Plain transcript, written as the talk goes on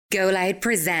Go Loud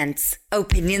presents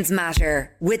Opinions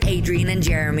Matter with Adrian and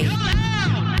Jeremy.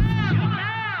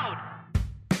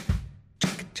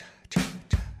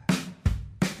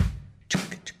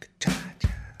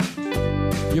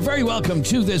 You're very welcome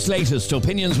to this latest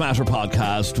Opinions Matter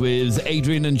podcast with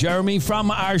Adrian and Jeremy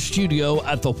from our studio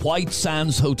at the White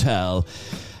Sands Hotel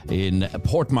in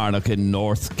Portmarnock in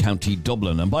North County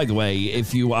Dublin. And by the way,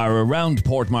 if you are around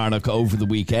Portmarnock over the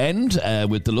weekend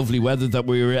with the lovely weather that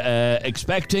we're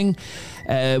expecting,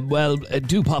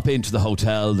 do pop into the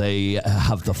hotel. They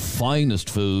have the finest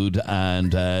food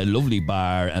and lovely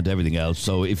bar and everything else.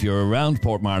 So if you're around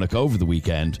Portmarnock over the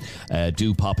weekend,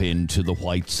 do pop into the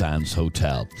White Sands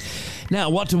Hotel. Now,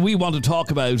 what do we want to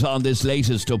talk about on this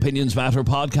latest Opinions Matter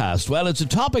podcast? Well, it's a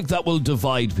topic that will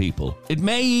divide people. It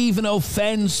may even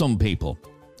offend some people.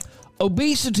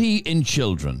 Obesity in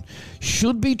children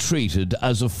should be treated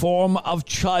as a form of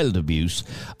child abuse,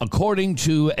 according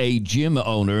to a gym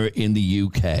owner in the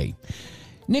UK.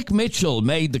 Nick Mitchell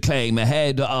made the claim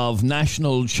ahead of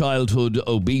National Childhood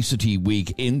Obesity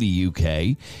Week in the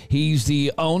UK. He's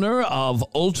the owner of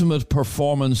Ultimate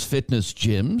Performance Fitness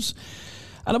Gyms.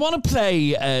 And I want to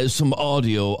play some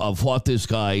audio of what this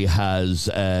guy has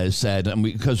said, and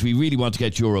because we really want to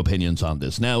get your opinions on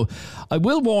this. Now, I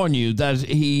will warn you that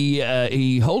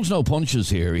he holds no punches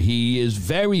here. He is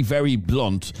very, very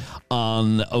blunt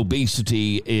on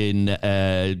obesity in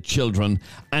children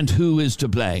and who is to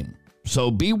blame. So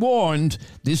be warned,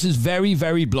 this is very,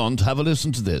 very blunt. Have a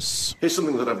listen to this. Here's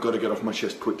something that I've got to get off my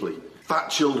chest quickly. Fat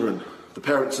children, the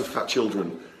parents of fat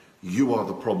children, you are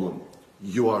the problem.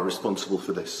 You are responsible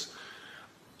for this.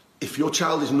 If your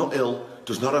child is not ill,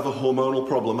 does not have a hormonal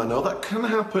problem, I know that can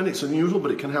happen, it's unusual,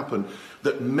 but it can happen,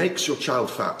 that makes your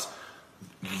child fat,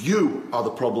 you are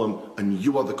the problem and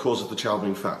you are the cause of the child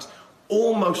being fat.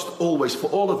 Almost always, for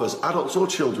all of us, adults or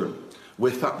children,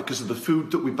 we're fat because of the food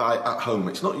that we buy at home.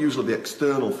 It's not usually the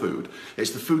external food,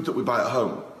 it's the food that we buy at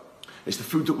home. It's the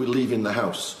food that we leave in the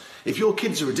house. If your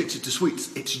kids are addicted to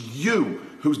sweets, it's you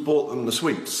who's bought them the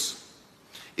sweets.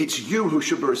 It's you who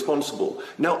should be responsible.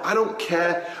 Now, I don't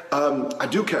care, I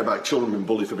do care about children being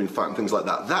bullied for being fat and things like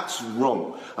that. That's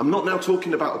wrong. I'm not now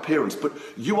talking about appearance, but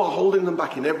you are holding them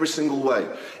back in every single way.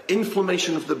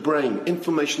 Inflammation of the brain,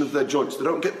 inflammation of their joints. They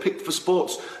don't get picked for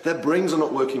sports. Their brains are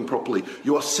not working properly.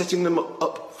 You are setting them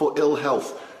up for ill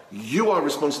health. You are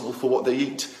responsible for what they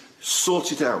eat.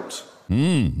 Sort it out.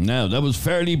 Now, that was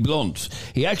fairly blunt.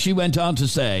 He actually went on to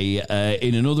say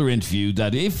in another interview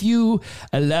that if you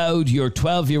allowed your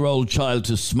 12-year-old child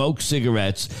to smoke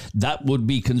cigarettes, that would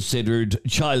be considered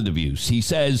child abuse. He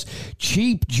says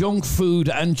cheap junk food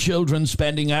and children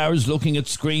spending hours looking at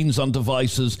screens on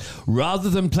devices rather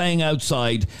than playing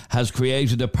outside has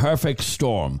created a perfect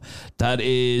storm that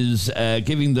is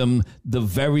giving them the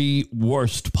very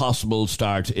worst possible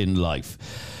start in life.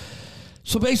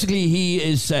 So basically, he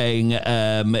is saying,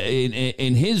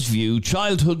 in his view,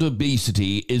 childhood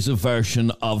obesity is a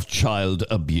version of child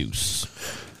abuse.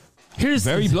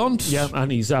 Very blunt. Yeah,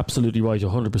 and he's absolutely right,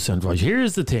 100% right.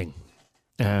 Here's the thing.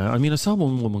 I saw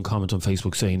one woman comment on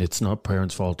Facebook saying it's not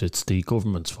parents' fault, it's the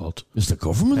government's fault. It's the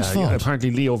government's fault? Yeah,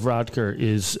 apparently, Leo Varadkar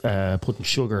is putting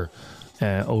sugar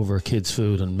over kids'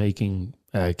 food and making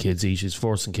kids eat. He's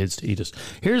forcing kids to eat it.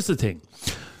 Here's the thing.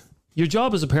 Your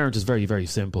job as a parent is very, very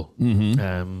simple.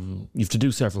 Mm-hmm. You have to do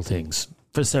several things,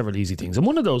 for several easy things. And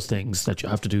one of those things that you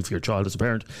have to do for your child as a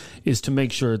parent is to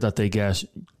make sure that they get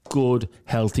good,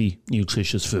 healthy,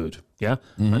 nutritious food. Yeah?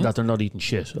 Mm-hmm. And that they're not eating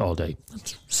shit all day.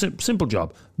 That's simple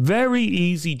job. Very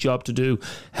easy job to do.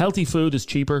 Healthy food is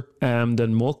cheaper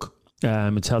than muck.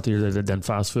 It's healthier than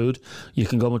fast food. You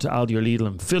can go into Aldi or Lidl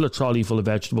and fill a trolley full of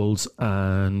vegetables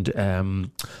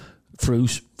and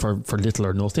fruit for little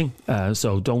or nothing.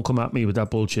 So don't come at me with that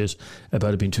bullshit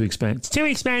about it being too expensive. It's too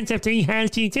expensive to eat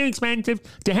healthy, too expensive.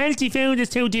 The healthy food is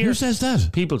too dear. Who says that?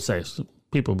 People say it.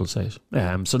 People will say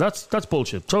it. So that's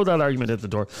bullshit. Throw that argument at the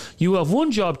door. You have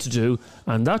one job to do,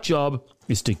 and that job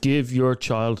is to give your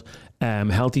child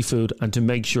healthy food and to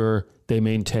make sure they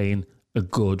maintain a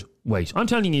good weight. I'm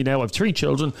telling you now, I have 3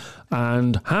 children,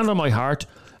 and hand on my heart,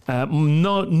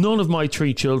 none of my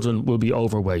 3 children will be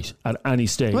overweight at any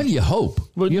stage. Well, you hope.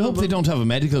 You hope they don't have a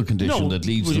medical condition that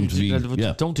leads them to be...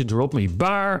 Yeah. Don't interrupt me.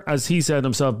 Bar, as he said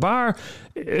himself, bar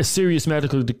a serious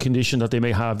medical condition that they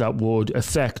may have that would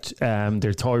affect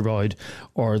their thyroid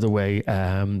or the way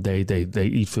they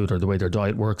eat food or the way their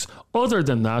diet works. Other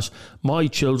than that, my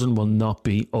children will not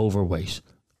be overweight.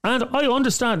 And I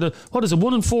understand that,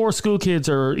 1 in 4 school kids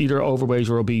are either overweight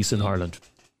or obese in Ireland.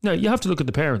 Now, you have to look at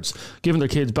the parents giving their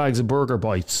kids bags of burger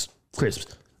bites,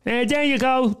 crisps. There you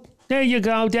go. there you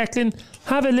go, Declan.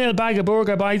 Have a little bag of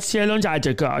burger bites to your lunch.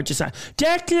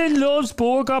 Declan loves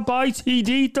burger bites. He'd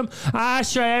eat them.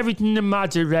 Sure, everything in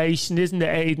moderation, isn't it,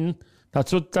 Aidan?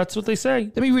 That's what they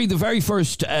say. Let me read the very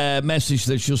first message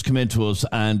that's just come into us,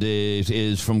 and it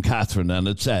is from Catherine, and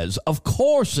it says, of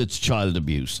course it's child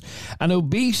abuse. An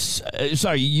obese,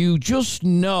 you just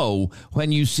know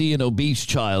when you see an obese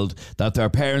child that their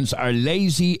parents are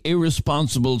lazy,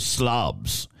 irresponsible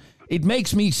slobs. It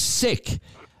makes me sick.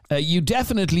 You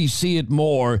definitely see it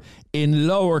more in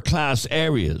lower class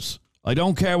areas. I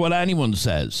don't care what anyone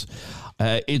says.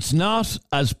 It's not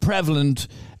as prevalent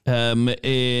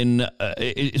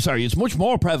it's much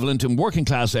more prevalent in working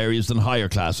class areas than higher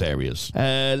class areas.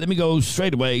 Let me go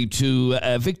straight away to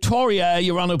Victoria.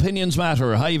 You're on Opinions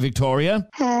Matter. Hi, Victoria.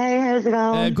 Hey, how's it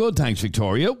going? Good, thanks,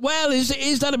 Victoria. Well,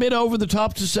 is that a bit over the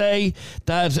top to say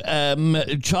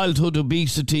that childhood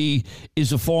obesity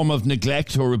is a form of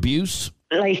neglect or abuse?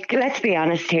 Like, let's be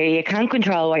honest here, you can't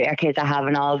control what your kids are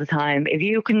having all the time. If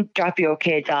you can drop your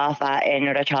kids off at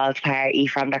another child's party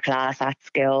from their class at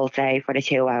school, say, for the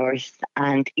 2 hours,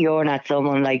 and you're not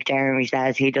someone like Jeremy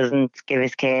says, he doesn't give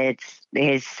his kids,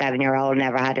 his 7-year-old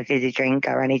never had a fizzy drink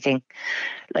or anything.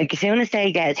 Like, as soon as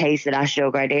they get a taste of that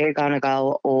sugar, they're going to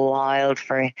go wild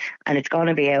for it, and it's going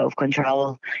to be out of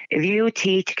control. If you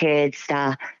teach kids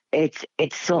that it's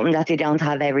something that they don't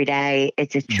have every day,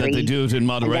 it's a treat. That they do it in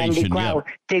moderation,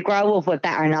 they grow up with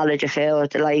better knowledge of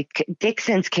food. Like,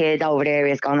 Dixon's kid over there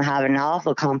is going to have an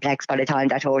awful complex by the time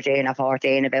they're 13 or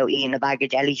 14 about eating a bag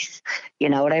of jellies. You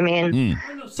know what I mean?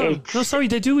 Sorry,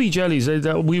 they do eat jellies.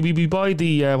 We buy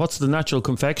the, what's the natural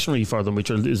confectionery for them,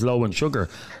 which is low in sugar.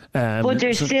 But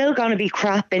there's still going to be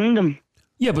crap in them.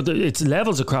 Yeah, but it's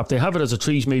levels of crap. They have it as a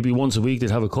treat maybe once a week. They'd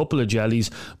have a couple of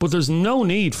jellies. But there's no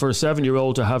need for a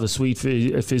 7-year-old to have a sweet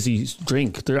fizzy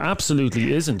drink. There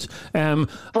absolutely isn't.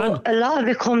 But a lot of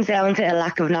it comes down to a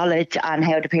lack of knowledge and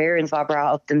how the parents were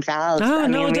brought up themselves.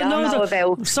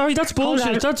 Sorry, that's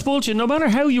bullshit. That's bullshit. No matter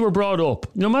how you were brought up,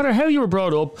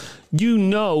 you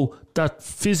know that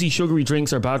fizzy, sugary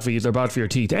drinks are bad for you. They're bad for your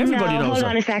teeth. Everybody knows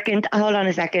that. Hold on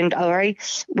a second. All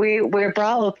right. We're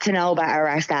brought up to know better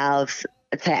ourselves,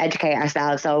 to educate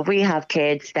ourselves. So if we have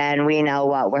kids, then we know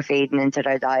what we're feeding into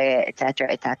their diet, etc.,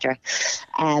 etc.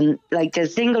 Like,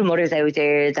 there's single mothers out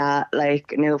there that,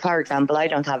 like, for example, I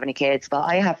don't have any kids, but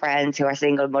I have friends who are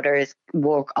single mothers,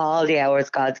 work all the hours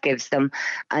God gives them,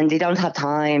 and they don't have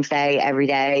time, say, every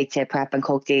day to prep and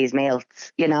cook these meals.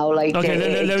 You know, like,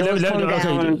 it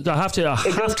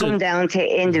does come down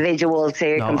to individual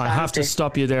circumstances. No, I have to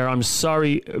stop you there. I'm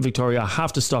sorry, Victoria. I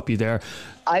have to stop you there.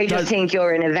 I just think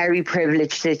you're in a very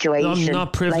privileged situation. No, I'm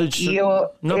not privileged.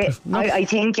 I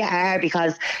think you are,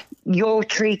 because your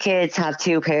 3 kids have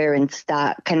 2 parents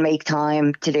that can make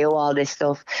time to do all this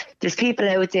stuff. There's people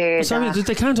out there. Sorry,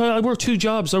 they can't. I work 2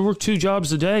 jobs. I work 2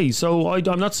 jobs a day, so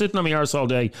I'm not sitting on my arse all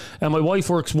day. And my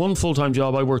wife works 1 full-time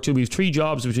job. I work 2. We have 3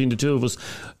 jobs between the 2 of us.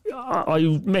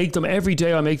 I make them every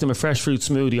day. I make them a fresh fruit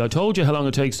smoothie. I told you how long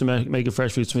it takes to make a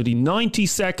fresh fruit smoothie. 90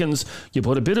 seconds. You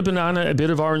put a bit of banana, a bit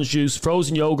of orange juice,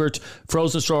 frozen yogurt,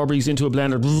 frozen strawberries into a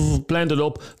blender, blend it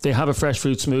up. They have a fresh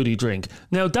fruit smoothie drink.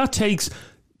 Now, that takes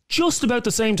just about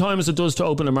the same time as it does to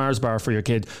open a Mars bar for your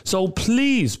kid. So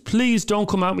please don't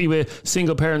come at me with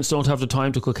single parents don't have the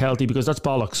time to cook healthy, because that's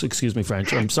bollocks. Excuse me,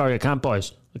 French. I'm sorry, I can't buy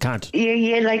it. I can't.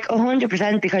 Yeah, like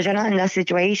 100%, because you're not in that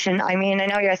situation. I mean, I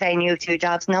know you're saying you have 2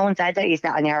 jobs. No one said that you sit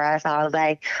on your arse all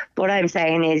day. What I'm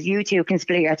saying is you 2 can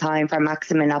split your time for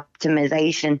maximum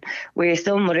optimization, where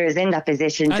some mothers in that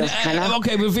position just cannot.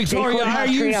 Okay, but Victoria, are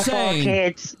you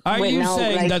saying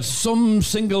that some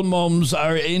single mums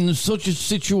are in such a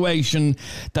situation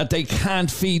that they can't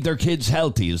feed their kids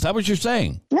healthy? Is that what you're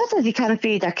saying? Not that they can't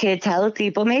feed their kids healthy,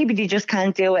 but maybe they just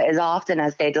can't do it as often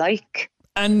as they'd like.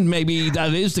 And maybe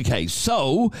that is the case.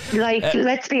 So,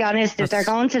 let's be honest. If they're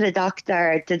going to the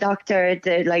doctor,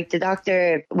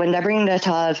 when they're bringing their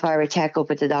child for a checkup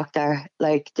with the doctor,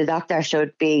 the doctor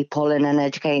should be pulling and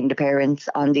educating the parents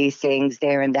on these things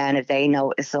there and then if they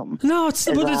notice something. No,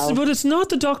 but it's not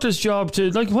the doctor's job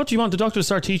to, what do you want the doctor to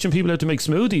start teaching people how to make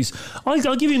smoothies?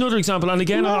 I'll give you another example. And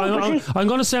again, I'm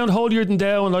going to sound holier than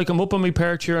thou, and like I'm up on my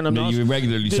perch here, and I'm not. You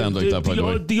regularly sound like that, by the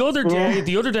way.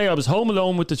 The other day, I was home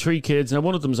alone with the 3 kids. Now,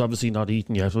 one of them's obviously not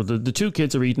eating yet, but the 2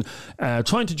 kids are eating,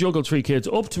 trying to juggle 3 kids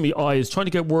up to me eyes, trying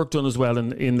to get work done as well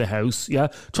in the house,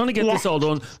 trying to get this all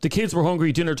done. The kids were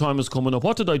hungry, dinner time was coming up.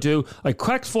 What did I do? I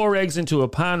cracked 4 eggs into a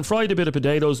pan, fried a bit of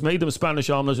potatoes, made them a Spanish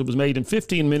omelette. It was made in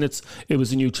 15 minutes. It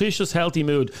was a nutritious, healthy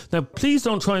mood. Now, please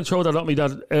don't try and throw that at me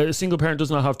that a single parent does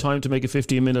not have time to make a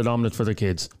 15-minute omelette for their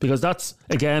kids, because that's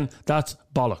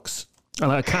bollocks,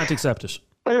 and I can't accept it.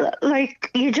 Well, like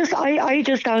I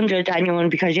just don't judge anyone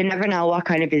because you never know what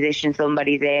kind of position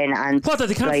somebody's in, and What, that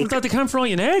they can't fry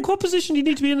an egg? What position do you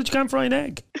need to be in that you can't fry an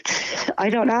egg? I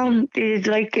don't know.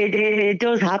 It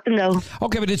does happen though.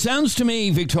 Okay, but it sounds to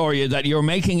me, Victoria, that you're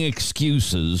making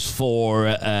excuses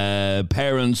for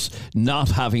parents not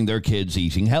having their kids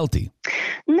eating healthy.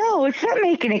 No, it's not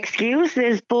making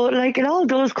excuses, but like it all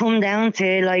does come down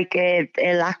to like a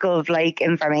lack of like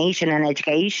information and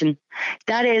education.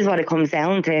 That is what it comes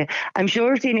down to. I'm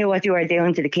sure if they knew what you were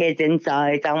doing to the kids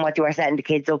inside and what you were setting the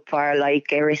kids up for,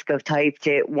 like a risk of type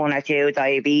 1 or 2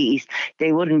 diabetes,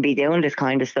 they wouldn't be doing this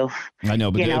kind of stuff. I know,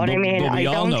 but you know what I mean? But we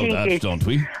all know that, don't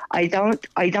we? I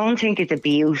don't think it's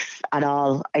abuse at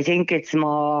all. I think it's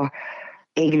more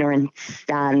ignorance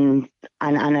and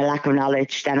a lack of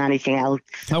knowledge than anything else.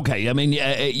 Okay, I mean,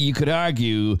 you could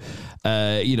argue,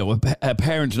 a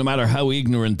parent, no matter how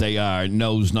ignorant they are,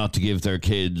 knows not to give their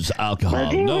kids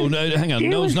alcohol.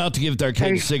 Knows not to give their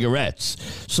kids cigarettes.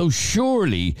 So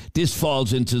surely this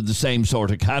falls into the same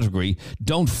sort of category.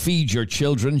 Don't feed your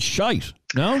children shite,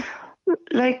 no?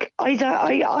 Like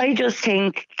I just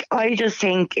think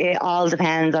it all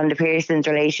depends on the person's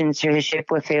relationship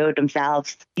with food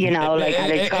themselves. And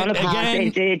it's going to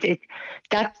pass.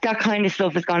 That kind of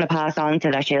stuff is going to pass on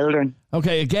to their children.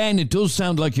 Okay, again, it does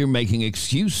sound like you're making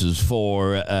excuses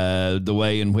for the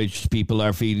way in which people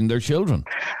are feeding their children.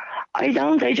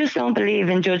 I just don't believe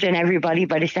in judging everybody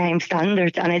by the same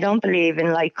standards, and I don't believe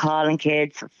in like calling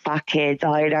kids fat kids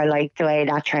either, like the way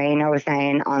that trainer was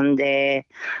saying on the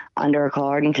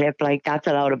recording clip. Like, that's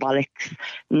a load of bollocks.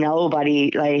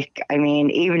 Nobody, like, I mean,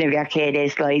 even if your kid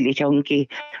is slightly chunky,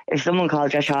 if someone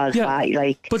calls your child fat,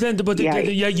 like,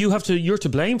 you're to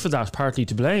blame for that, partly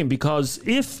to blame, because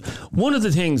if one of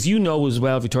the things as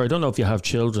well, Victoria, I don't know if you have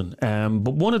children,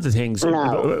 but one of the things,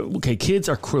 kids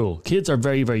are cruel. Kids are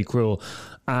very, very cruel.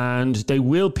 And they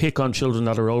will pick on children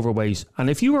that are overweight.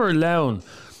 And if you are allowing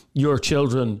your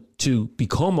children to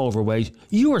become overweight,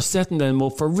 you are setting them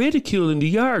up for ridicule in the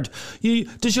yard.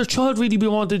 Does your child really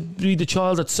want to be the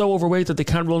child that's so overweight that they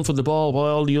can't run for the ball while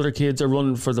all the other kids are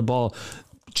running for the ball?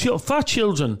 Fat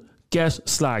children get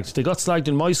slagged. They got slagged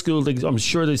in my school. I'm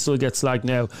sure they still get slagged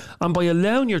now. And by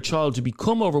allowing your child to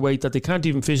become overweight, that they can't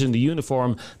even fit in the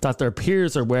uniform that their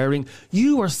peers are wearing,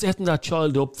 you are setting that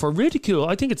child up for ridicule.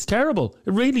 I think it's terrible.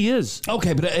 It really is.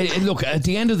 Okay, but look, at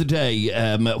the end of the day,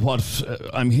 what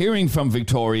I'm hearing from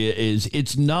Victoria is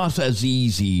it's not as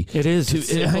easy. It is.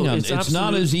 It's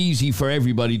not as easy for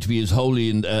everybody to be as holy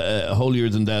and holier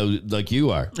than thou like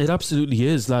you are. It absolutely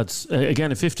is, lads.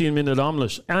 Again, a 15-minute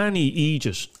omelette. Annie, eat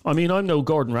it. I mean, I'm no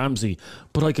Gordon Ramsay,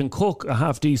 but I can cook a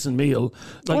half-decent meal.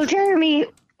 Well, Jeremy,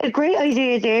 a great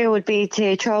idea there would be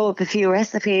to throw up a few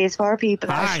recipes for people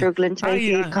that are struggling to make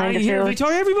these kind of food.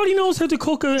 Victoria, everybody knows how to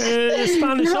cook a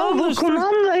Spanish omelette. Come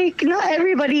on, like, not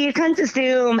everybody. You can't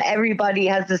assume everybody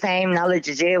has the same knowledge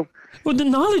as you. Well, the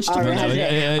knowledge...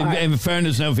 In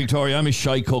fairness now, Victoria, I'm a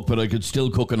shy cook, but I could still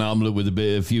cook an omelette with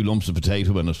a few lumps of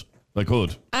potato in it. I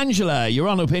could. Angela, you're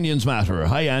on Opinions Matter.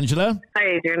 Hi, Angela. Hi,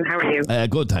 Adrian. How are you?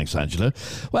 Good, thanks, Angela.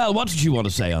 Well, what did you want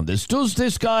to say on this? Does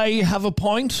this guy have a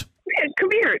point? Come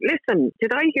here. Listen,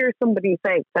 did I hear somebody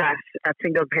say that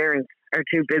single parents are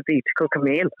too busy to cook a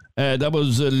meal? That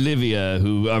was Olivia,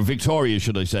 or Victoria,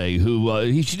 should I say,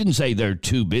 she didn't say they're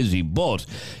too busy, but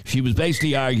she was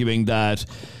basically arguing that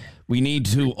we need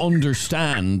to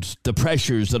understand the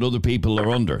pressures that other people are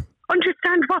under.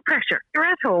 Understand what pressure? You're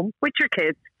at home with your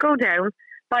kids, go down,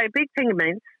 buy a big thing of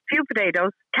mince, a few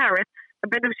potatoes, carrots, a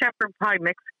bit of shepherd pie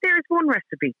mix. There's one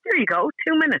recipe. There you go,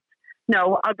 2 minutes.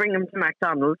 No, I'll bring them to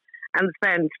McDonald's and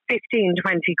spend 15,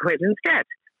 20 quid instead.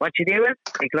 What you do is,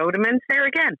 big load of mince there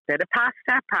again. Bit of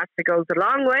pasta. Pasta goes a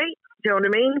long way. Do you know what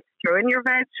I mean? Throw in your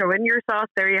veg, throw in your sauce.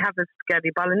 There you have the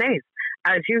spaghetti bolognese.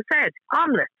 As you said,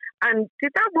 omelette. And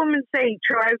did that woman say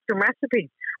throw out some recipes?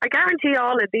 I guarantee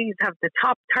all of these have the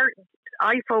top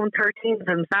iPhone 13s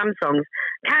and Samsungs.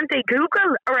 Can't they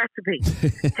Google a recipe?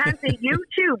 Can't they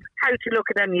YouTube how to look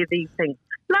at any of these things?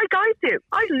 Like I do.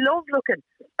 I love looking.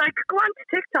 Like, go on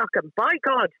to TikTok and by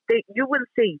God, you will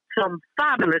see some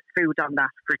fabulous food on that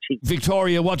for cheap.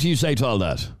 Victoria, what do you say to all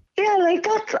that? Yeah, like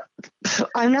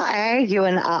I'm not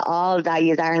arguing at all that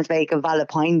you aren't making valid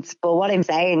points, but what I'm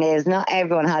saying is not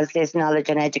everyone has this knowledge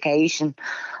and education.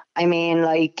 I mean,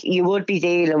 like, you would be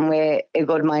dealing with a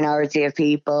good minority of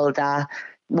people that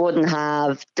wouldn't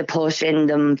have the push in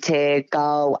them to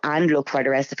go and look for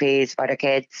the recipes for their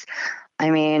kids. I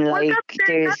mean, like,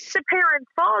 that's the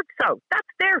parents' fault, so that's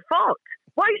their fault.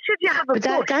 Why should you have a push?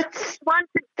 Why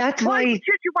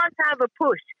should you want to have a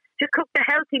push to cook the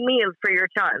healthy meals for your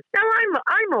child. Now,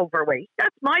 I'm overweight.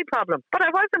 That's my problem. But I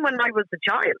wasn't when I was a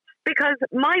child, because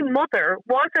my mother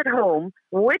was at home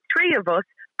with 3 of us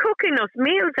cooking us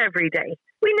meals every day.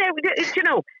 We never,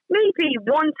 maybe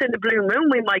once in the blue moon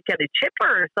we might get a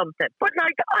chipper or something. But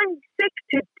like, I'm sick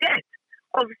to death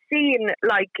of seeing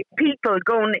like people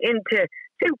going into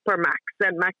Supermacs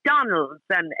and McDonald's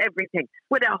and everything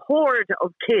with a horde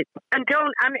of kids and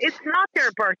it's not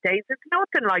their birthdays, it's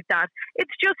nothing like that.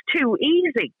 It's just too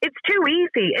easy. It's too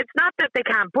easy. It's not that they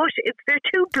can't push, it's they're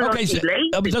too bloody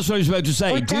lazy. That's what I was about to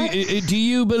say. Do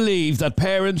you believe that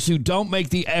parents who don't make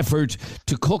the effort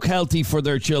to cook healthy for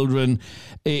their children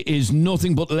is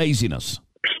nothing but laziness?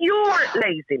 Pure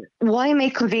laziness. Why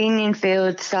make convenient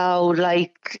food so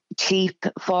like cheap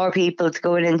for people to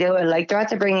go in and do it? Like, they're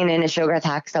after bringing in a sugar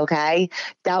tax, okay?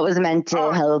 That was meant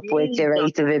to help with the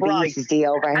rate of obesity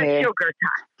over here. A sugar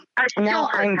tax.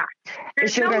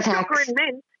 There's no sugar in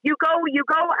mint. You go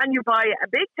and you buy a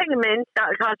big thing of mint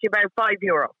that'll cost you about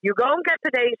 €5. You go and get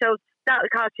potatoes, that'll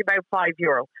cost you about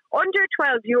 €5. Under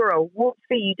 €12 will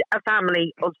feed a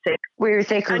family of 6. We were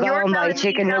sick of going by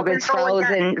chicken nuggets,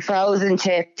 frozen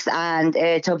chips, and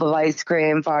a tub of ice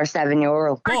cream for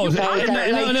 €7. There is a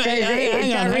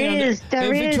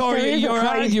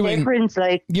price difference.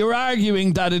 Like, you're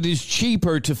arguing that it is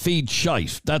cheaper to feed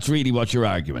shite. That's really what you're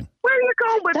arguing. Where are you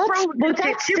going with frozen chips?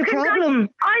 That's the problem.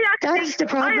 I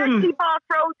actually bought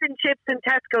frozen chips in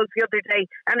Tesco's the other day,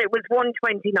 and it was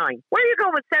 $1.29. Where are you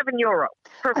going with €7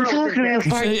 for frozen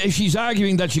chips? She's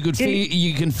arguing that you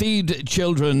can feed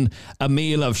children a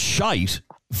meal of shite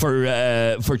for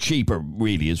cheaper.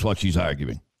 Really, is what she's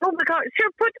arguing. Oh my God!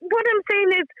 Sure, but what I'm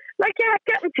saying is, like,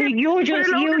 getting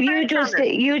chips.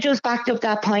 You just backed up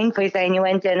that point by saying you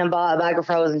went in and bought a bag of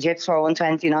frozen chips for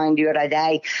 $1.29 the other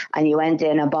day, and you went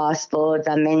in and bought spuds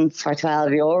and mints for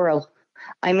 €12.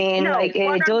 I mean,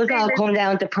 it does all come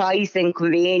down to price and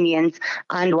convenience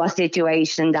and what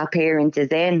situation that parent is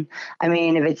in. I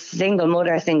mean, if it's single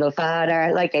mother, single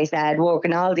father, like I said,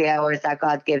 working all the hours that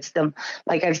God gives them.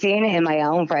 Like, I've seen it in my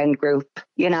own friend group.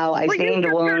 I've seen the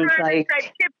ones like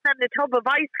chips and the tub of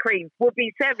ice cream would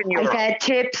be €7.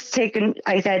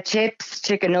 I said chips,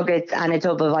 chicken nuggets, and a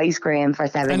tub of ice cream for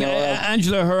 €7. And,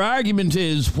 Angela, her argument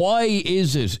is, why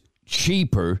is it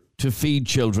cheaper to feed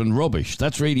children rubbish?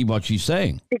 That's really what she's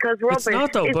saying. Because rubbish. It's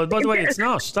not, though. But by the way, it's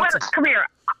not. Come here.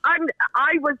 I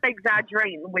was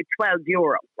exaggerating with €12,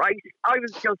 right? I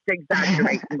was just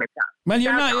exaggerating with that. Well,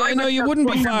 you're not. I know you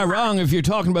wouldn't be far wrong if you're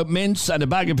talking about mince and a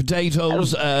bag of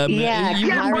potatoes. You wouldn't be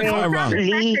far wrong.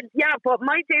 Yeah, but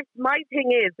my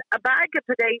thing is, a bag of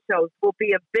potatoes will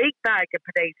be a big bag of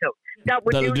potatoes.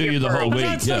 That'll do you the whole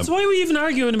week. That's why we're even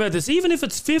arguing about this. Even if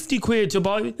it's £50 to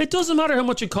buy, it doesn't matter how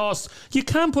much it costs. You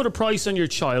can't put a price on your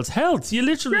child's health. You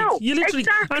literally, exactly.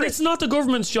 And it's not the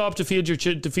government's job to feed your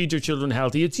children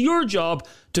healthy. It's your job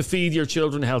to feed your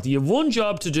children healthy. You have one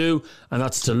job to do, and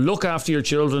that's to look after your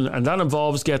children, and that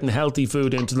involves getting healthy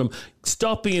food into them.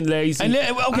 Stop being lazy.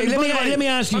 Let me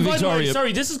ask you, Victoria.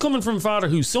 Sorry, this is coming from a father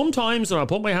who sometimes, and I'll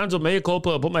put my hands up, mea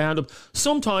culpa, I'll put my hand up.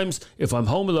 Sometimes, if I'm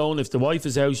home alone, if the wife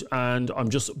is out and I'm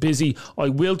just busy, I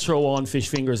will throw on fish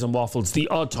fingers and waffles the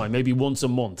odd time, maybe once a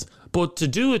month. But to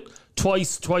do it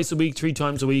twice a week, 3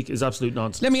 times a week is absolute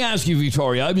nonsense. Let me ask you,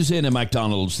 Victoria. I was in a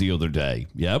McDonald's the other day.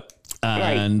 Yep.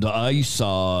 And I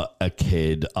saw a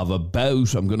kid of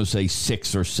about, I'm going to say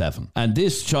 6 or 7. And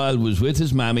this child was with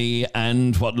his mammy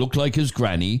and what looked like his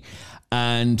granny.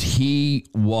 And he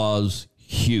was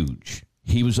huge.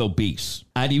 He was obese.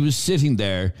 And he was sitting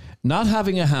there, not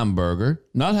having a hamburger,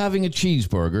 not having a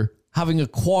cheeseburger, having a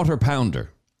quarter pounder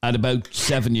at about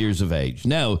 7 years of age.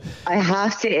 Now, I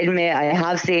have to admit, I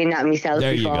have seen that myself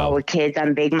before with kids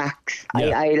and Big Macs.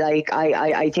 Yeah.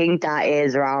 I think that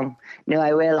is wrong. No,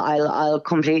 I'll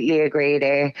completely agree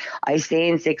there. I've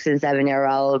seen 6 and 7 year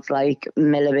olds like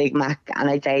mill a Big Mac, and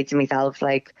I say to myself,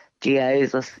 like,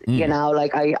 Jesus,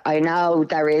 I know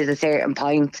there is a certain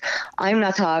point. I'm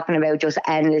not talking about just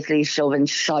endlessly shoving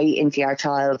shite into your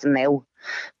child's mouth,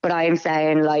 but I'm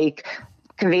saying, like,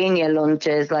 convenient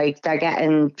lunches, like they're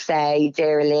getting, say,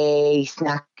 Dairy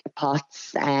snack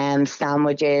pots,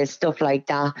 sandwiches, stuff like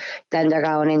that. Then they're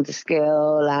going into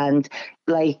school, and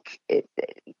like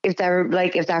if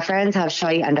their friends have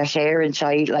shite and they're sharing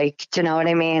shite, like, do you know what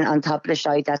I mean? On top of the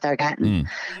shite that they're getting,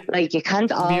 like, you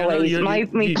can't always. My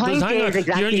point is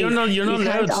exactly. You're not you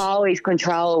can't always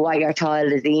control what your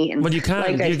child is eating. Well, you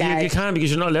can. Like you can,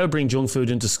 because you're not allowed to bring junk food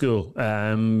into school.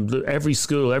 Every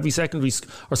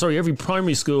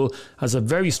primary school has a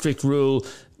very strict rule.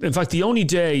 In fact, the only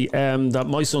day that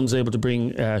my son's able to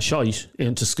bring shite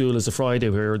into school is a Friday,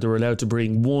 where they're allowed to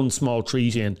bring one small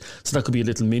treat in. So that could be maybe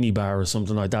a little mini bar or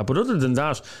something like that. But other than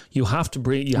that, you have to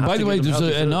bring. By the way, there's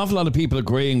an awful lot of people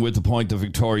agreeing with the point that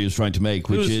Victoria is trying to make,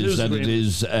 which is that it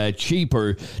is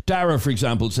cheaper. Dara, for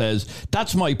example, says,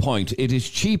 that's my point. It is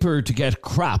cheaper to get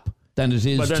crap than it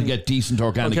is to get decent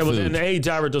organic food. Okay, well then A,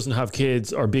 Dara doesn't have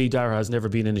kids, or B, Dara has never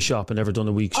been in a shop and never done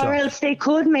a week shop. Or else they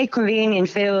could make convenient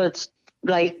food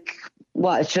like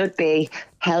what it should be,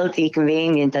 healthy,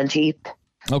 convenient and cheap.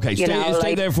 Okay,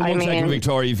 stay there for 1 second,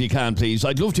 Victoria, if you can, please.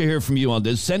 I'd love to hear from you on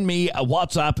this. Send me a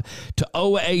WhatsApp to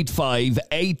 085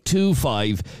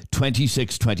 825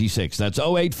 2626. That's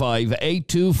 085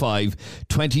 825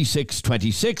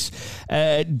 2626.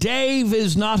 Dave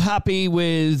is not happy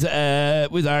with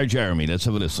our Jeremy. Let's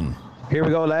have a listen. Here we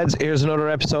go, lads. Here's another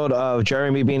episode of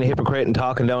Jeremy being a hypocrite and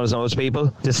talking down his nose to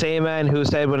people. The same man who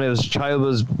said when his child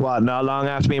was, not long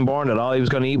after being born, that all he was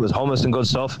going to eat was hummus and good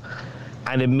stuff,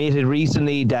 and admitted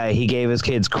recently that he gave his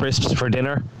kids crisps for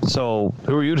dinner. So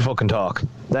who are you to fucking talk?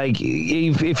 Like,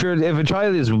 if a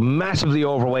child is massively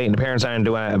overweight and the parents aren't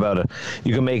doing anything about it,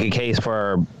 you can make a case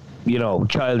for,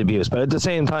 child abuse. But at the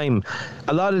same time,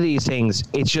 a lot of these things,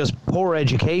 it's just poor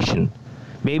education.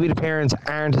 Maybe the parents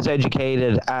aren't as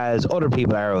educated as other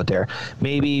people are out there.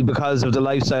 Maybe because of the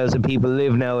lifestyles that people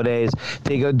live nowadays,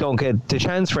 they don't get the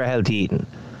chance for healthy eating.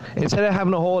 Instead of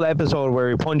having a whole episode where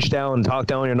you punch down, talk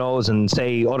down your nose and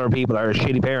say other people are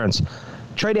shitty parents,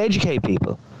 try to educate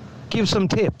people. Give some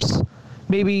tips.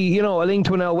 Maybe, a link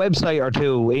to a website or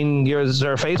two in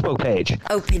their Facebook page.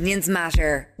 Opinions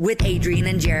Matter with Adrian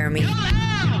and Jeremy.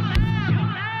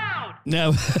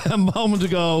 Now, a moment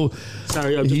ago,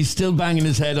 he's still banging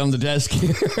his head on the desk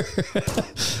here.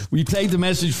 We played the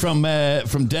message from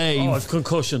Dave. Oh, it's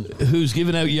concussion. Who's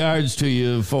giving out yards to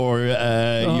you for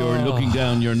you're looking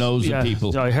down your nose at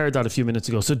people. I heard that a few minutes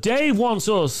ago. So Dave wants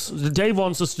us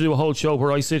to do a whole show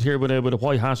where I sit here with a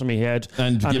white hat on my head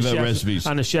and give out recipes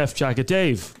and a chef jacket.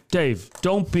 Dave,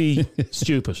 don't be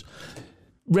stupid.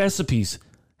 Recipes,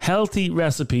 healthy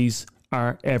recipes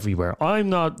are everywhere.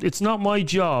 It's not my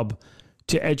job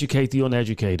to educate the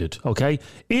uneducated, okay?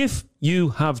 If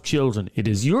you have children, it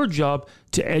is your job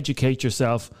to educate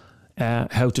yourself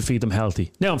how to feed them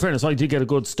healthy. Now, in fairness, I did get a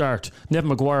good start. Nevin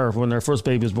Maguire, when their first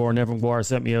baby was born, Nevin Maguire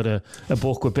sent me out a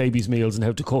book with babies' meals and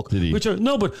how to cook. Did he?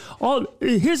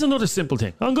 Here's another simple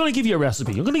thing. I'm going to give you a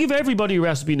recipe. I'm going to give everybody a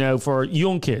recipe now for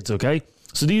young kids, okay?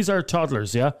 So these are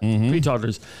toddlers, yeah? Mm-hmm.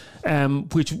 Pre-toddlers.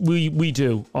 Which we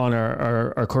do on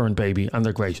our current baby, and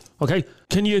they're great. Okay,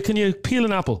 can you peel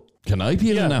an apple? Can I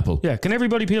peel an apple? Yeah, can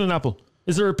everybody peel an apple?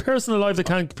 Is there a person alive that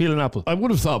can't peel an apple? I would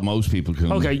have thought most people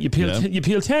can. Okay, you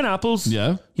peel 10 apples.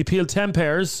 Yeah. You peel 10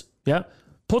 pears. Yeah.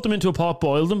 Put them into a pot,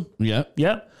 boil them. Yeah.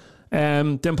 Yeah.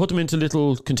 Then put them into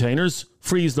little containers,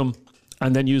 freeze them,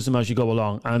 and then use them as you go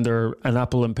along. And they're an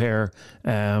apple and pear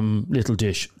little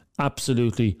dish.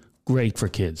 Absolutely great for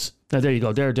kids. Now, there you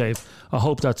go. There, Dave. I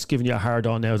hope that's giving you a hard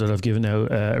on now that I've given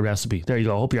out a recipe. There you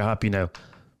go. I hope you're happy now.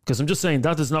 Because I'm just saying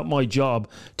that is not my job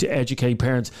to educate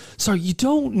parents. Sorry, you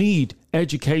don't need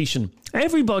education.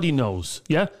 Everybody knows,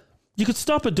 yeah? You could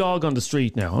stop a dog on the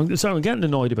street now. I'm getting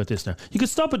annoyed about this now. You could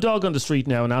stop a dog on the street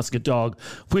now and ask a dog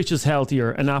which is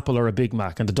healthier, an apple or a Big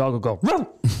Mac, and the dog will go, "Row,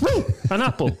 row," an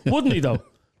apple, wouldn't he though?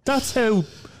 That's how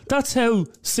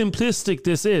simplistic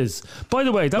this is. By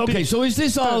the way, so is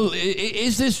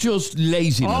this just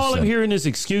laziness? All I'm hearing is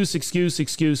excuse.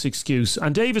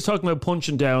 And Dave is talking about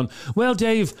punching down. Well,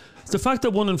 Dave, the fact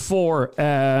that 1 in 4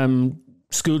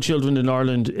 school children in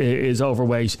Ireland is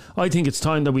overweight, I think it's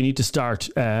time that we need to start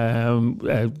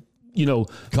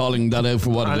calling that out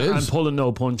for what it is. And pulling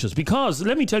no punches. Because,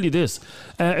 let me tell you this,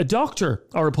 a doctor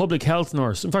or a public health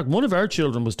nurse, in fact, one of our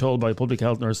children was told by a public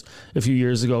health nurse a few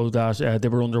years ago that they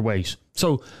were underweight.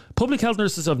 So, public health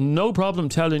nurses have no problem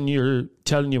telling you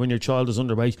when your child is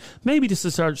underweight. Maybe this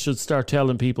should start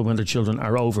telling people when their children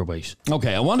are overweight.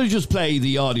 Okay, I want to just play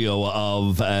the audio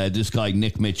of this guy,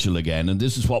 Nick Mitchell, again, and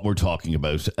this is what we're talking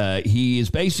about. He is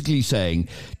basically saying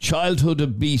childhood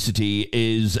obesity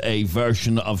is a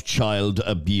version of child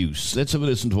abuse. Let's have a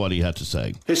listen to what he had to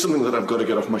say. Here's something that I've got to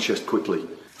get off my chest quickly.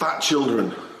 Fat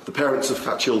children, the parents of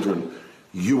fat children,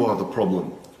 you are the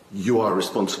problem. You are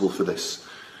responsible for this.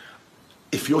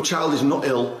 If your child is not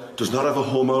ill, does not have a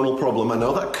hormonal problem, I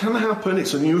know that can happen,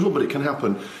 it's unusual, but it can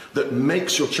happen, that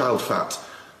makes your child fat,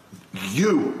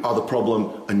 you are the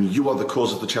problem and you are the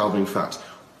cause of the child being fat.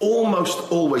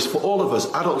 Almost always, for all of us,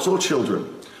 adults or children,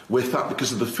 we're fat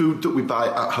because of the food that we buy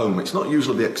at home. It's not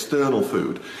usually the external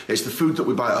food, it's the food that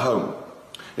we buy at home.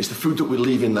 It's the food that we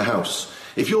leave in the house.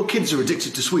 If your kids are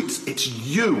addicted to sweets, it's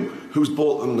you who's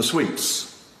bought them the sweets.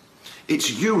 It's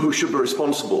you who should be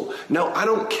responsible. Now, I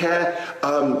don't care.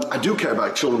 I do care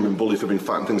about children being bullied for being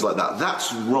fat and things like that.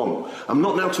 That's wrong. I'm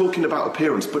not now talking about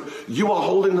appearance, but you are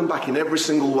holding them back in every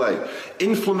single way.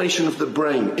 Inflammation of the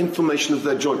brain, inflammation of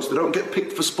their joints. They don't get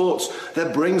picked for sports. Their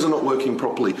brains are not working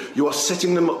properly. You are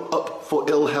setting them up for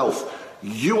ill health.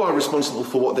 You are responsible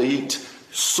for what they eat.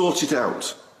 Sort it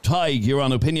out. Tig, you're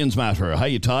on Opinions Matter.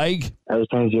 Hiya, Tig. How's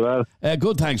things, you well?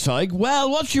 Good, thanks, Tig.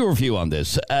 Well, what's your view on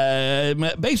this?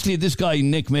 Basically, this guy,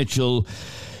 Nick Mitchell,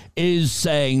 is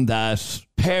saying that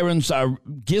parents are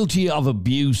guilty of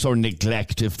abuse or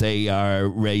neglect if they are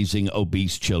raising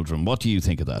obese children. What do you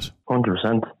think of that?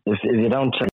 100%. If you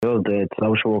don't take the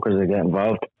social workers that get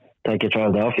involved, take your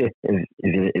child off you.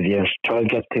 If your child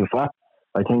gets too fat,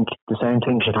 I think the same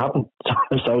thing should happen.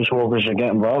 Social workers should get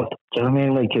involved. Do you know what I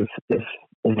mean? Like if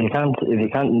you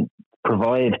can't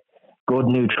provide good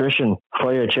nutrition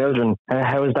for your children,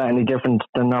 how is that any different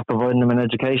than not providing them an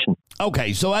education?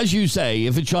 Okay, so as you say,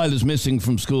 if a child is missing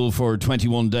from school for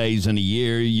 21 days in a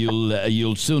year,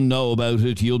 you'll soon know about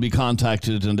it. You'll be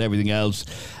contacted and everything else.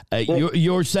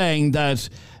 You're saying that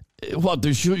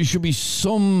there should be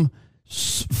some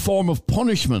form of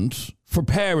punishment for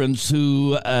parents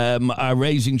who are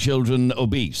raising children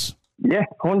obese. Yeah,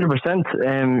 100%.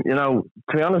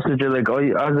 To be honest with you,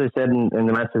 as I said in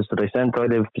the message that I sent, I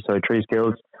live beside 3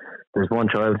 schools. There's one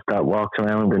child that walks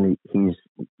around and he's,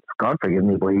 God forgive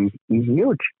me, but he's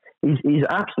huge. He's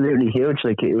absolutely huge.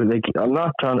 I'm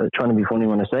not trying to be funny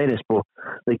when I say this, but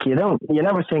you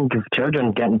never think of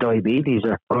children getting diabetes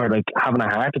or like having a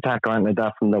heart attack or anything like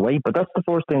that from the weight. But that's the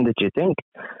first thing that you think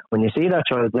when you see that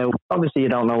child. Now, obviously, you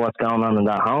don't know what's going on in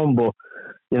that home, but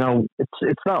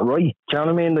it's not right. Do you know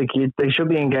what I mean? They should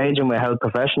be engaging with health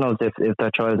professionals if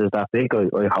their child is that big.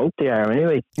 I hope they are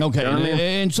anyway. Okay, you know what I mean?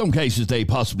 In some cases they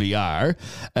possibly are,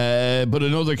 but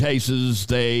in other cases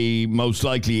they most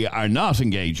likely are not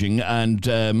engaging. And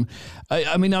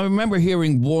I remember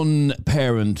hearing one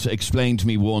parent explain to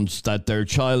me once that their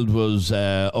child was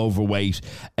overweight,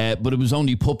 but it was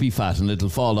only puppy fat and it'll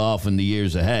fall off in the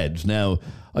years ahead. Now,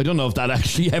 I don't know if that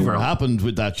actually ever happened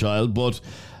with that child, but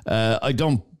I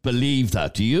don't believe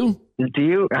that. Do you?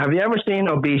 Have you ever seen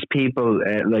obese people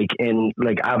in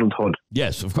adulthood?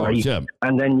 Yes, of course. Right? Yeah.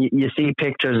 And then you see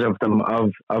pictures of them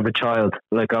of a child,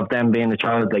 of them being a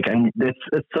child, and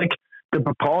it's like the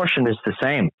proportion is the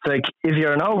same. It's like if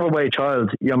you're an overweight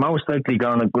child, you're most likely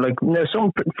going to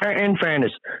in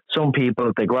fairness, some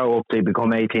people, they grow up, they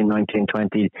become 18, 19,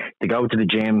 20, they go to the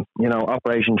gym,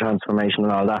 operation transformation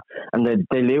and all that, and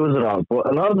they lose it all. But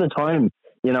a lot of the time,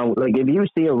 if you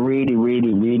see a really,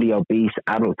 really, really obese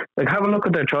adult, have a look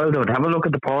at their childhood, have a look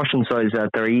at the portion size that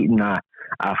they're eating at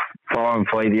 4 and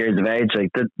 5 years of age.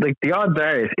 The odds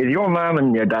are, if your mom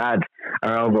and your dad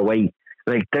are overweight,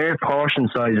 their portion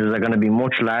sizes are going to be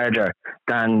much larger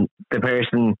than the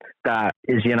person that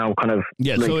is, their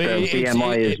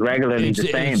BMI is regularly the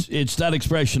same. It's that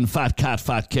expression, fat cat,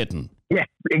 fat kitten. Yeah,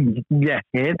 you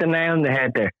hit the nail on the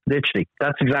head there. Literally,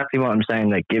 that's exactly what I'm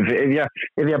saying.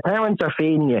 If your parents are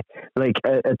feeding you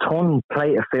a ton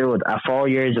plate of food at 4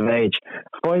 years of age,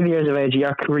 5 years of age,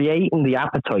 you're creating the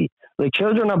appetite.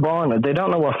 Children are born, they don't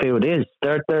know what food is.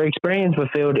 Their experience with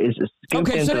food is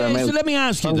okay. So let me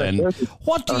ask you then: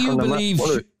 what do you believe?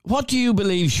 What do you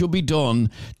believe should be done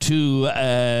to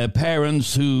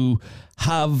parents who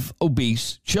have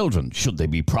obese children? Should they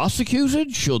be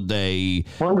prosecuted? Should they?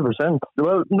 100%.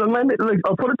 Well,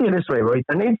 I'll put it to you this way, right?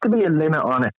 There needs to be a limit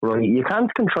on it, right? You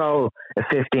can't control a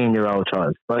 15-year-old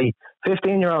child, right?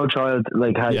 15-year-old child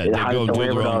has the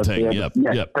wherewithal.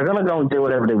 They're going to go and do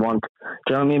whatever they want.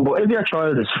 Do you know what I mean? But if your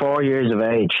child is 4 years of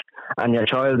age and your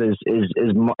child is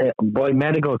by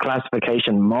medical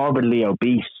classification morbidly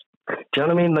obese, do you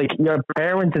know what I mean? Your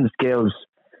parenting skills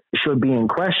should be in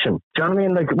question. Do you know what I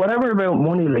mean? Whatever about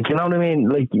money, you know what I mean?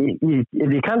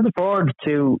 If you can't afford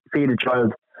to feed a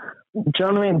child, do you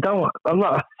know what I mean?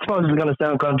 I suppose it's going to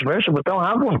sound controversial, but don't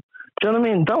have one. Do you know what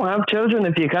I mean? Don't have children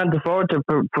if you can't afford to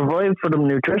provide for them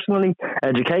nutritionally,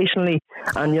 educationally,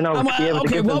 and, be able to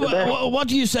give them the best. What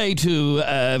do you say to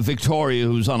Victoria,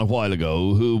 who was on a while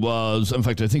ago, who was, in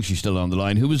fact, I think she's still on the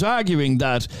line, who was arguing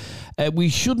that we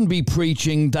shouldn't be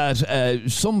preaching that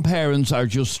some parents are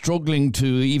just struggling to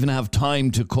even have time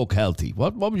to cook healthy?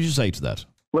 What would you say to that?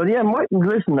 Well, yeah,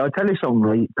 listen, I'll tell you something,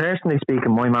 right? Personally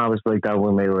speaking, my mom was like that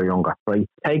when we were younger, right?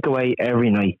 Takeaway every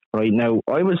night, right? Now,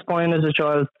 I was fine as a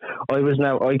child. I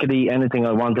could eat anything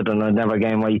I wanted and I'd never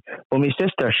gain weight. But my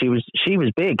sister, she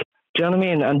was big. Do you know what I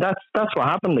mean? And that's what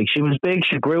happened. Like, she was big.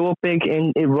 She grew up big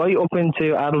right up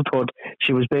into adulthood.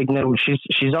 She was big. Now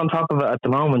she's on top of it at the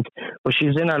moment, but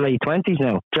she's in her late 20s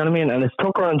now. Do you know what I mean? And it's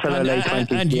took her until her late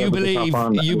 20s. And you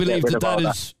believe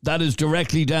that is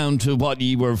directly down to what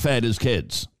you were fed as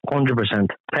kids? 100%.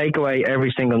 Takeaway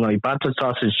every single night. Battered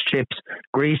sausage, chips,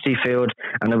 greasy food,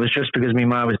 and it was just because my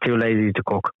mum was too lazy to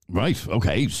cook. Right,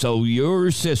 okay. So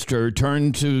your sister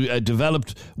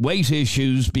developed weight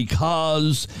issues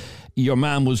because your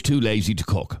mum was too lazy to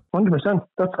cook. 100%.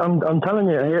 I'm telling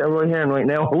you right here and right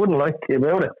now, I wouldn't lie to you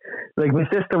about it. Like, my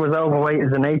sister was overweight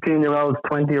as an 18-year-old,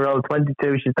 20-year-old,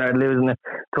 22. She started losing it.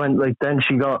 Then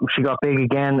she got big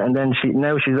again, and then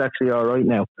she's actually all right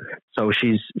now. So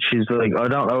she's like,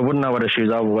 I wouldn't know whether she's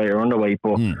overweight or underweight,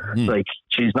 but like,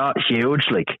 she's not huge.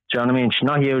 Like, do you know what I mean? She's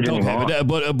not huge anymore.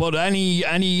 But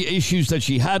any issues that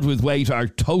she had with weight are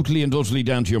totally and utterly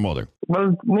down to your mother.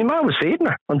 Well, my mum was feeding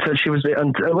her until she was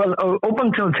up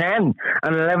until 10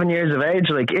 and 11 years of age.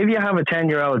 Like, if you have a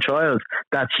 10-year-old child,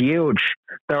 that's huge.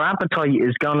 Their appetite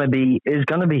is gonna be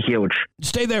huge.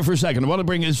 Stay there for a second. I want to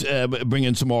bring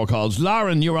in some more calls.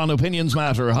 Lauren, you're on Opinions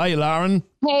Matter. Hi, Lauren.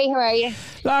 Hey, how are you?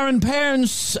 Lauren,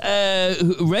 parents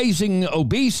raising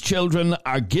obese children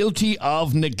are guilty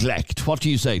of neglect. What do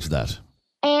you say to that?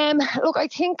 Look, I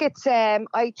think it's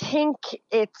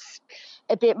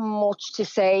a bit much to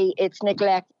say it's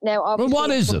neglect. Now, obviously, well,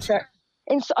 what is it?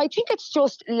 And so I think it's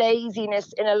just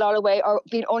laziness in a lot of ways, or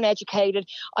being uneducated.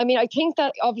 I mean, I think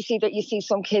that obviously that you see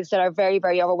some kids that are very,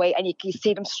 very overweight, and you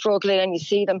see them struggling, and you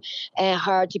see them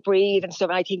hard to breathe and stuff.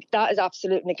 And I think that is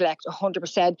absolute neglect,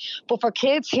 100%. But for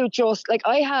kids who just, like,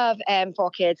 I have 4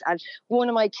 kids, and one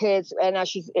of my kids, and now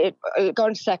she's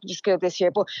going to secondary school this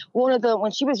year, but one of them,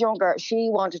 when she was younger, she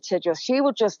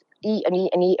would just eat and eat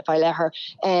and eat if I let her.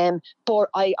 But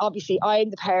I'm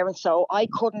the parent, so I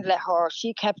couldn't let her.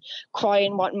 She kept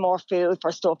crying, wanting more food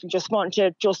for stuff, and just wanting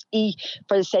to just eat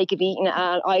for the sake of eating.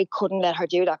 And I couldn't let her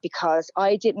do that because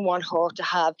I didn't want her to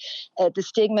have the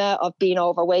stigma of being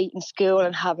overweight in school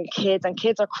and having kids. And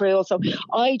kids are cruel, so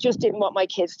I just didn't want my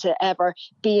kids to ever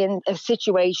be in a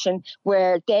situation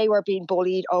where they were being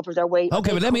bullied over their weight.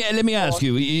 Okay, but let me ask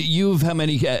you. You've how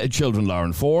many children,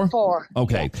 Lauren? 4? 4.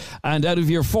 Okay, yeah. And out of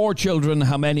your 4 children,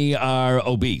 how many are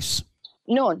obese?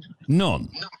 None.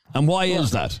 And why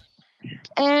is that?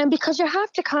 Because you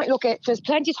have to kind of look at, there's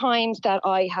plenty of times that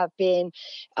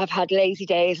I've had lazy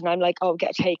days and I'm like, oh,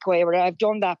 get a takeaway, or I've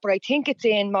done that, but I think it's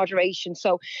in moderation.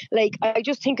 So, like, I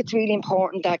just think it's really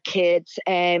important that kids,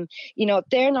 they're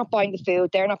not buying the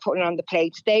food, they're not putting it on the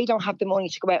plates, they don't have the money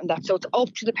to go out and that. So it's up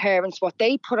to the parents what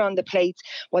they put on the plates,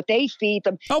 what they feed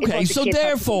them. Okay, so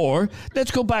therefore,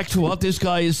 let's go back to what this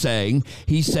guy is saying.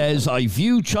 He says, I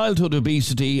view childhood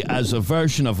obesity as a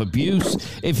version of abuse.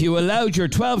 If you allowed your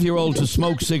 12-year-old to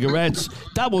smoke cigarettes,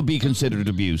 that would be considered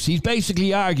abuse. He's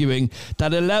basically arguing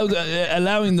that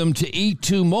allowing them to eat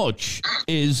too much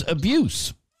is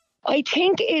abuse. I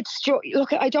think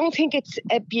I don't think it's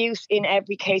abuse in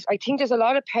every case. I think there's a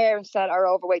lot of parents that are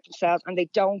overweight themselves and they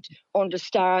don't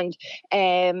understand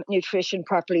nutrition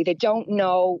properly. They don't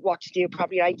know what to do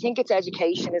properly. I think it's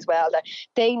education as well, that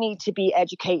they need to be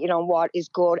educated on what is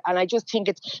good. And I just think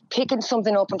it's picking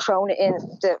something up and throwing it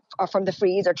in or from the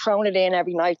freezer, throwing it in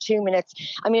every night, 2 minutes.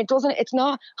 I mean, it's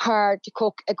not hard to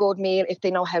cook a good meal if they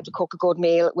know how to cook a good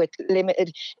meal with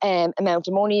limited amount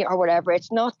of money or whatever.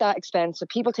 It's not that expensive.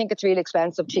 People think it's really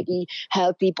expensive to eat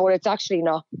healthy, but it's actually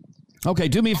not. Okay,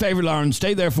 do me a favour, Lauren,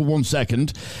 stay there for 1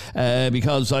 second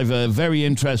because I've a very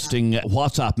interesting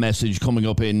WhatsApp message coming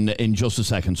up in just a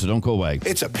second, so don't go away.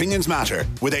 It's Opinions Matter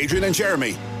with Adrian and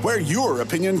Jeremy, where your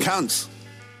opinion counts.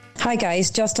 Hi guys,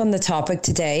 just on the topic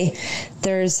today,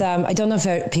 there's, I don't know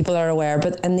if people are aware,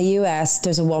 but in the US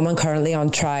there's a woman currently on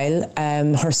trial.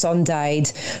 Her son died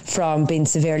from being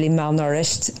severely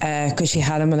malnourished because she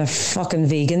had him on a fucking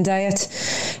vegan diet.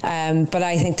 But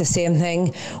I think the same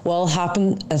thing will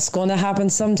happen. It's going to happen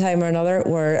sometime or another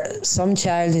where some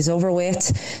child who's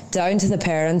overweight, down to the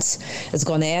parents, is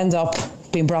going to end up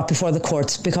being brought before the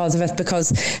courts because of it,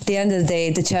 because at the end of the day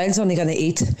the child's only going to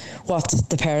eat what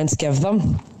the parents give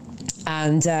them.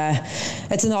 And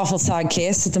it's an awful sad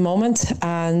case at the moment,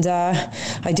 and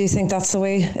I do think that's the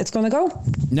way it's going to go.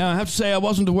 Now, I have to say I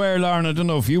wasn't aware, Lauren, I don't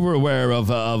know if you were aware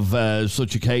of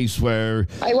such a case where...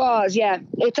 I was, yeah.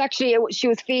 It's actually, she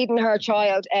was feeding her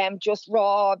child just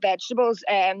raw vegetables,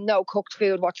 no cooked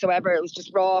food whatsoever. It was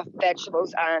just raw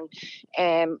vegetables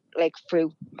and like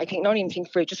fruit. I think, not even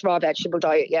think fruit, just raw vegetable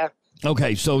diet, yeah.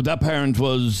 Okay, so that parent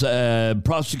was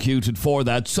prosecuted for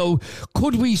that. So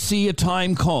could we see a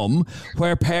time come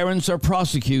where parents are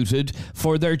prosecuted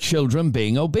for their children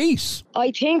being obese?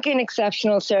 I think in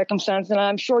exceptional circumstances, and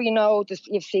I'm sure you know this,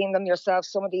 you've seen them yourself,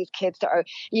 some of these kids that are,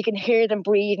 you can hear them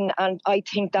breathing, and I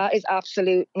think that is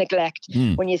absolute neglect.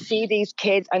 When you see these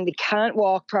kids and they can't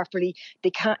walk properly,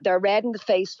 they're red in the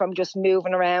face from just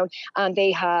moving around, and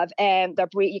they have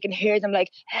you can hear them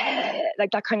like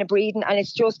that kind of breathing, and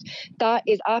it's just, that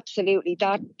is absolutely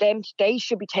they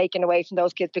should be taken away from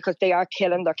those kids because they are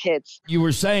killing their kids. You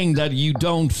were saying that you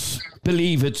don't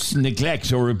believe it's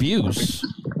neglect or abuse,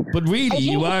 but really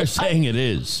you are saying it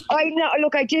is. I know.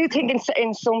 Look, I do think in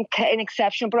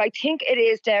exception, but I think it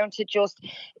is down to just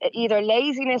either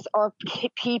laziness or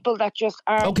people that just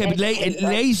aren't. Okay, but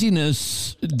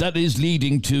laziness that is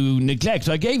leading to neglect.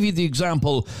 I gave you the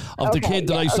example of the kid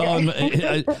that I saw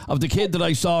of the kid that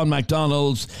I saw in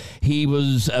McDonald's. He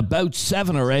was about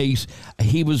 7 or 8.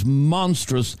 He was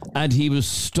monstrous, and he was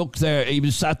stuck there. He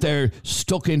was sat there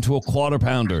stuck into a quarter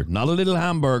pounder, not a little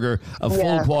hamburger, a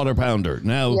full quarter pounder.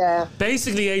 Now. Yeah.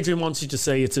 Basically, Adrian wants you to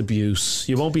say it's abuse.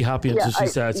 You won't be happy until she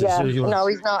says it. Yeah. No,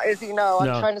 he's not, is he? No,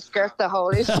 I'm trying to skirt the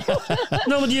whole issue.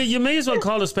 No, but you may as well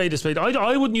call a spade a spade.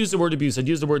 I wouldn't use the word abuse. I'd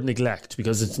use the word neglect,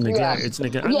 because it's neglect. Yeah. It's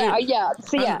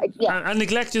neglect. And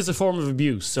neglect is a form of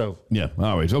abuse. So yeah,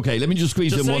 all right, okay. Let me just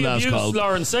squeeze in one last call.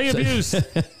 Lauren, say abuse.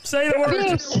 Say the word.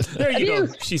 Abuse. There you go.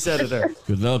 She said it there.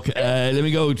 Good luck. Let me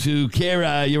go to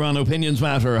Ciara. You're on Opinions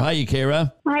Matter. Hi,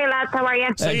 Ciara. Hi, lads. How are you?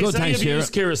 Good, thanks,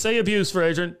 abuse, Ciara. Say abuse for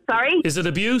Adrian. Sorry? Is it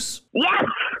abuse? Yes.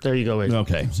 There you go, Adrian.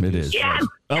 Okay, it is. Yes.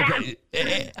 Okay.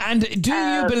 And do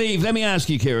you believe, let me ask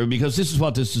you, Ciara, because this is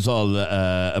what this is all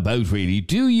about, really.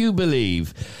 Do you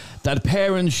believe that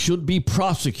parents should be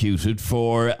prosecuted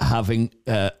for having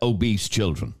obese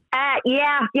children?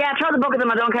 Yeah, throw the book at them,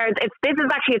 I don't care. This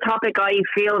is actually a topic I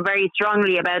feel very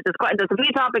strongly about. There's a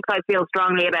few topics I feel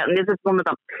strongly about, and this is one of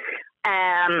them.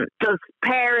 Does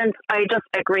parents, I just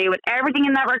agree with everything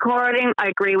in that recording. I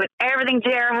agree with everything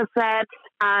Ger has said.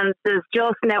 And there's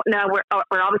just now we're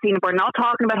obviously not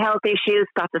talking about health issues.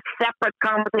 That's a separate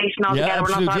conversation altogether. Yeah, we're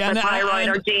not talking about thyroid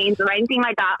or genes or anything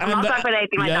like that. I'm not talking about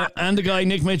anything like that. And the guy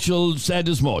Nick Mitchell said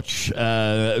as much.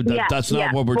 That's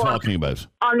not what we're talking about.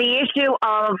 On the issue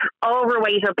of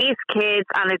overweight, obese kids,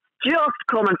 and it's just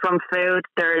coming from food,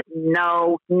 there's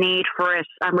no need for it.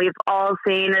 And we've all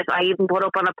seen it. I even put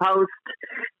up on a post,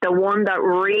 the one that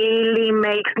really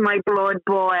makes my blood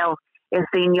boil is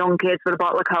seeing young kids with a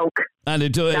bottle of Coke. And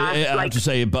I have to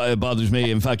say, it bothers me.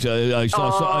 In fact, I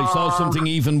saw something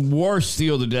even worse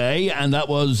the other day, and that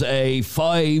was a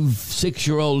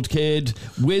 5-6-year-old kid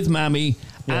with mammy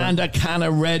and a can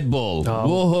of Red Bull.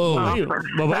 Whoa!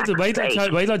 Wait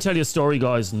till I tell you a story,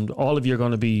 guys, and all of you are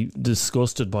going to be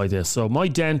disgusted by this. So my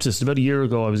dentist, about a year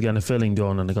ago, I was getting a filling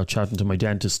done, and I got chatting to my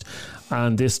dentist,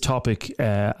 and this topic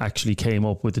actually came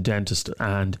up with the dentist,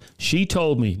 and she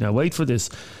told me, now wait for this,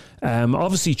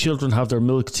 obviously children have their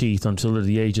milk teeth until they're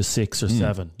the age of 6 or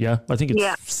 7. Yeah, I think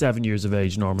it's 7 years of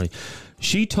age normally.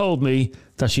 She told me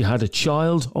that she had a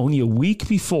child only a week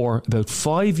before, about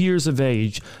 5 years of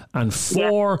age, and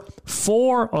four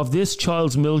of this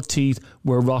child's milk teeth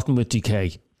were rotten with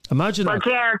decay. Imagine that.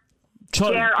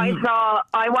 Ger,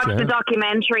 I watched a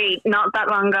documentary not that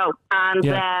long ago, and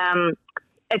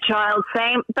a child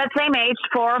that same age,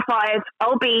 4 or 5,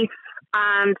 obese,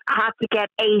 and had to get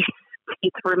 8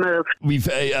 teeth removed.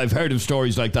 I've heard of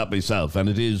stories like that myself, and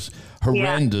it is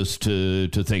horrendous to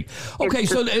think. Okay,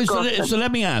 so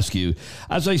let me ask you.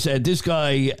 As I said, this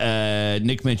guy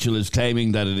Nick Mitchell is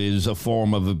claiming that it is a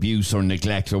form of abuse or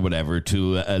neglect or whatever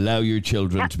to allow your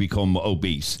children to become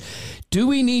obese. Do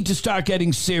we need to start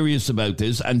getting serious about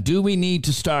this, and do we need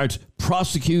to start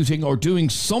prosecuting or doing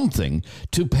something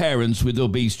to parents with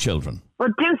obese children? Well,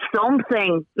 do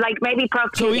something. Like maybe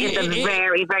prosecute in the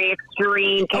very, very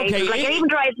extreme cases. It even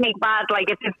drives me mad. Like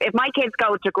if my kids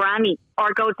go to granny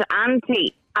or go to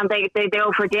auntie and they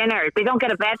go for dinner, they don't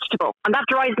get a vegetable. And that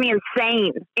drives me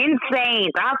insane. Insane.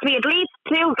 There has to be at least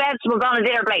 2 vegetables on a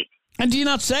dinner plate. And do you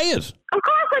not say it? Of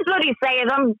course I bloody say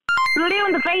it. I'm blue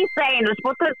in the face saying it,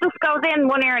 but it just goes in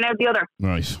one ear and out the other.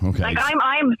 Right, okay. Like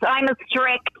I'm a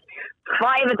strict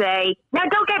 5 a day. Now,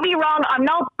 don't get me wrong. I'm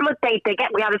no blood date.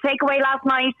 We had a takeaway last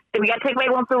night. We get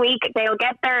takeaway once a week. They'll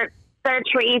get their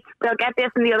treats. They'll get this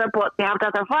and the other, but they have to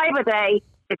have their 5 a day.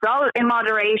 It's all in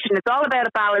moderation. It's all about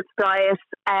a balanced diet,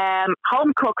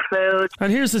 home cooked food.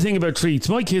 And here's the thing about treats.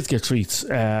 My kids get treats.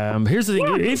 Here's the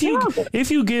thing: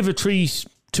 if you give a treat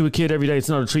to a kid every day, it's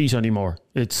not a treat anymore.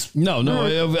 It's no,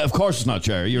 of course it's not,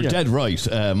 Jerry. You're dead right.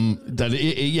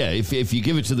 If you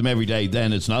give it to them every day,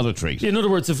 then it's not a treat. In other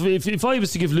words, if I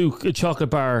was to give Luke a chocolate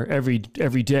bar every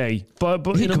day, but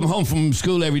he'd come home from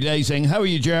school every day saying, "How are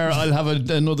you, Jerry? I'll have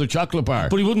another chocolate bar."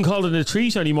 But he wouldn't call it a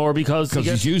treat anymore because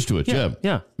he's used to it. Yeah.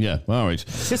 All right.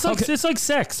 It's like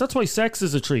sex. That's why sex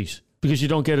is a treat. Because you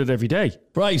don't get it every day.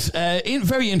 Right.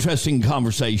 Very interesting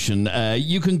conversation.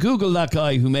 You can Google that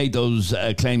guy who made those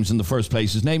claims in the first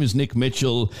place. His name is Nick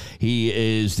Mitchell. He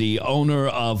is the owner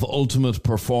of Ultimate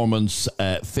Performance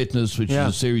Fitness, which is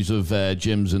a series of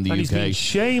gyms in the UK. He's been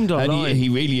shamed online. And he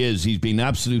really is. He's been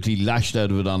absolutely lashed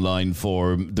out of it online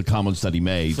for the comments that he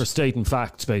made. For stating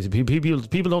facts, basically.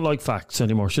 People don't like facts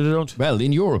anymore, so they don't. Well,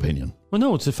 in your opinion. Well,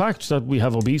 no, it's a fact that we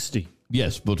have obesity.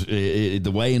 Yes, but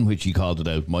the way in which he called it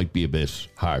out might be a bit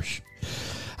harsh.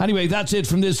 Anyway, that's it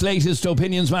from this latest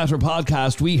Opinions Matter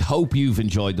podcast. We hope you've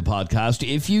enjoyed the podcast.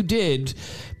 If you did,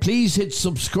 please hit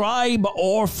subscribe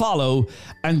or follow,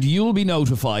 and you'll be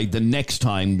notified the next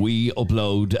time we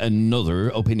upload another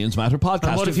Opinions Matter podcast.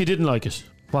 And what if you didn't like it?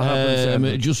 What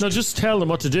happens? Just tell them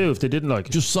what to do if they didn't like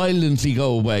it. Just silently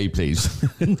go away, please.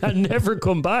 And never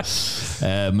come back.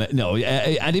 And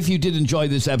if you did enjoy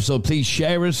this episode, please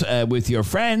share it with your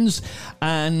friends,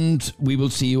 and we will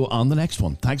see you on the next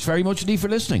one. Thanks very much indeed for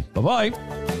listening. Bye-bye.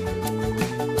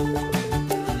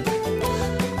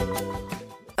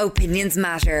 Opinions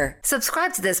matter.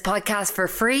 Subscribe to this podcast for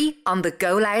free on the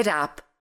Go Loud app.